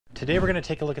Today we're going to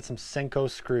take a look at some Senko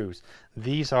screws.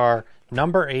 These are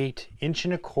number 8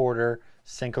 1.25 inch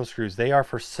Senko screws. They are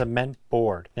for cement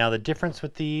board. Now the difference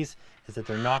with these is that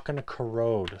they're not going to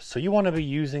corrode. So you want to be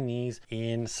using these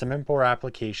in cement board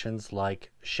applications like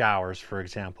showers, for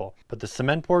example. But the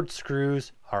cement board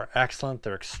screws are excellent.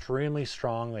 They're extremely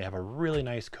strong. They have a really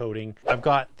nice coating. I've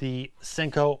got the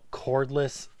Senko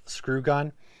cordless screw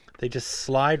gun. They just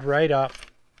slide right up.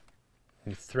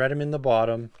 You thread them in the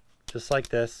bottom, just like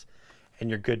this, and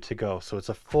you're good to go. So it's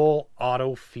a full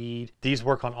auto feed. These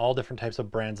work on all different types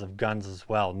of brands of guns as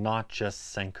well, not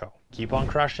just Senko. Keep on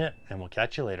crushing it, and we'll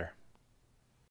catch you later.